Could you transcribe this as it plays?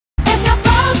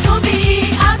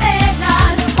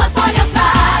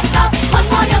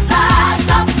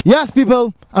Yes,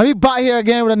 people, and we back here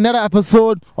again with another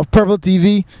episode of Purple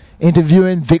TV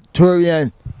interviewing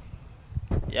Victorian.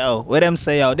 Yo, what them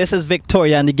say, yo? This is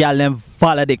Victorian, the gal named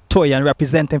Victorian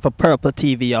representing for Purple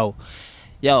TV, yo.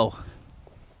 Yo.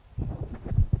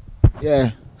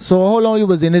 Yeah. So how long you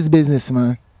was in this business,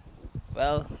 man?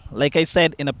 Well, like I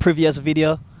said in a previous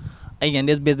video, I in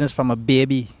this business from a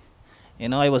baby. You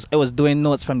know, I was doing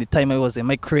notes from the time I was in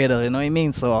my cradle, you know what I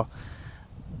mean? So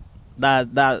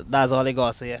that's all I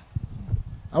gotta say.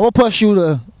 And what pushed you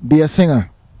to be a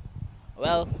singer?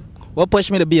 Well, what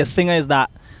pushed me to be a singer is that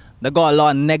there got a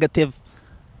lot of negative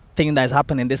thing that's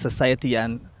happening in this society,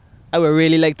 and I would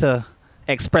really like to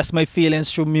express my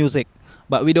feelings through music,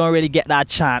 but we don't really get that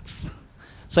chance.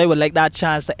 So I would like that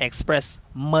chance to express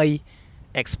my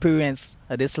experience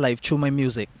of this life through my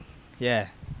music. Yeah.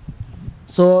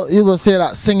 So you will say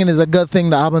that singing is a good thing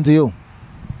that happened to you?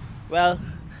 Well,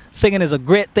 singing is a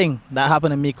great thing that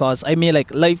happened to me, because I mean,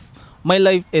 like, my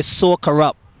life is so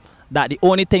corrupt that the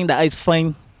only thing that I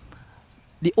find,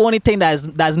 the only thing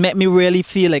that's made me really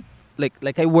feel like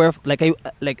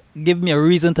give me a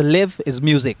reason to live is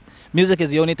music. Music is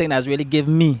the only thing that's really give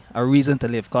me a reason to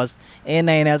live, because ain't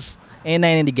nothing else, ain't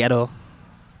nothing in the ghetto.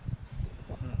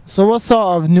 So what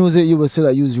sort of music you would say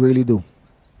that you really do?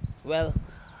 Well,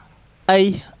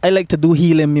 I like to do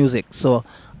healing music, so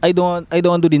I don't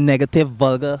do the negative,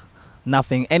 vulgar,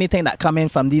 nothing. Anything that come in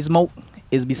from these mouth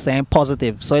is be saying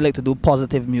positive. So I like to do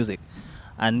positive music,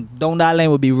 and down that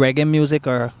line would be reggae music,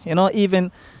 or you know,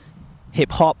 even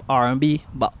hip hop, R&B,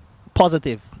 but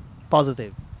positive.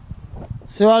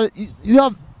 So you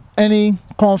have any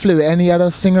conflict with any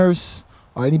other singers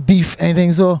or any beef,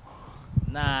 anything so?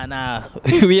 Nah.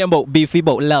 We ain't about beef, we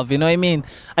about love. You know what I mean?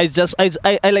 I just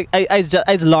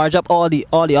large up all the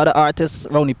other artists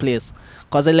around the place,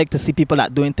 because I like to see people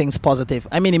that doing things positive.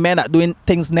 I mean, the men that doing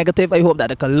things negative, I hope that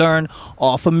they can learn,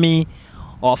 or for me,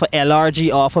 or for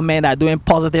LRG, or for men that doing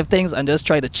positive things, and just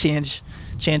try to change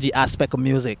the aspect of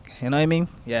music. You know what I mean?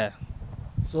 Yeah.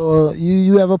 So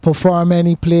you ever perform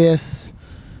any place?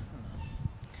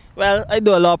 Well, I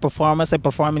do a lot of performance. I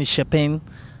perform in shipping.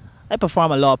 I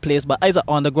perform a lot of places, but as an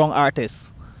underground artist,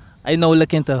 I now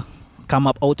looking to come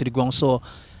up out to the ground. So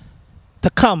to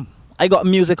come, I got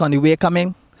music on the way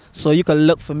coming. So you can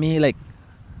look for me like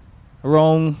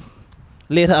around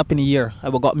later up in the year. I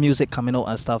will got music coming out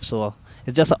and stuff. So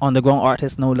it's just an underground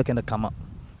artist now looking to come up.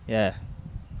 Yeah.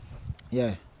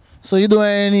 Yeah. So you doing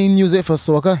any music for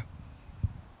soca?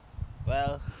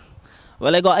 Well,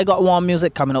 I got one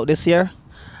music coming out this year,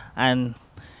 and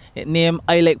it named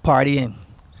I Like Partying.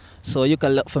 So you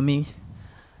can look for me.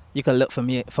 You can look for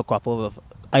me for crop over.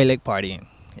 I Like Partying.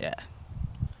 Yeah.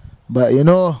 But you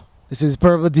know, this is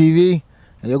Purple TV,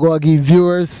 and you're gonna give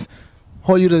viewers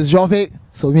how you just drop it.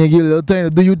 So we give you a little time to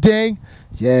do your thing.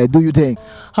 Yeah, do your thing.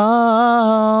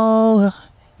 Oh,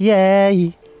 yeah.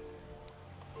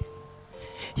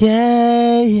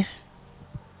 Yeah.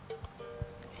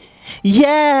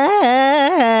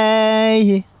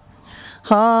 Yeah.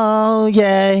 Oh,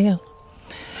 yeah.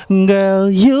 Girl,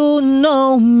 you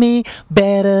know me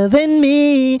better than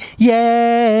me.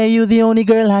 Yeah, you're the only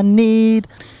girl I need,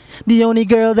 the only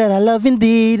girl that I love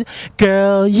indeed.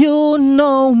 Girl, you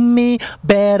know me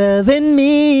better than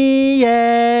me.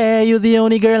 Yeah, you're the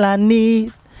only girl I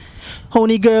need,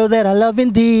 only girl that I love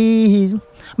indeed.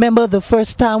 Remember the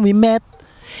first time we met?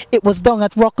 It was down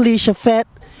at Rockley Chafette.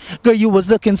 Girl, you was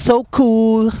looking so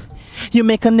cool. You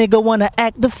make a nigga wanna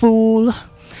act the fool.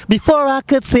 Before I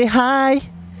could say hi,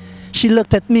 she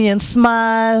looked at me and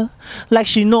smiled, like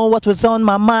she know what was on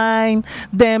my mind.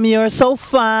 Damn, you're so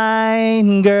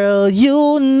fine. Girl,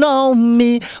 you know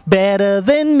me better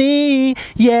than me.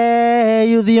 Yeah,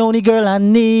 you're the only girl I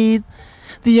need,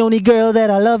 the only girl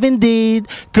that I love indeed.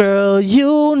 Girl,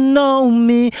 you know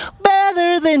me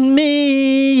better than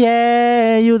me.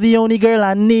 Yeah, you're the only girl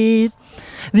I need,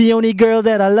 the only girl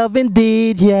that I love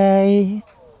indeed. Yeah.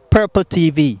 Purple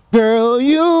TV. Girl,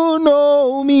 you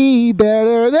know me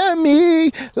better than me.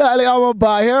 Like I want to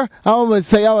buy her. I want to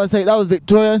say that was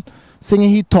Victorian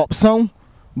singing his top song.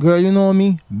 Girl, you know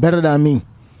me better than me.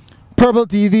 Purple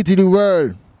TV to the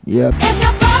world. Yep. If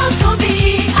you're supposed to be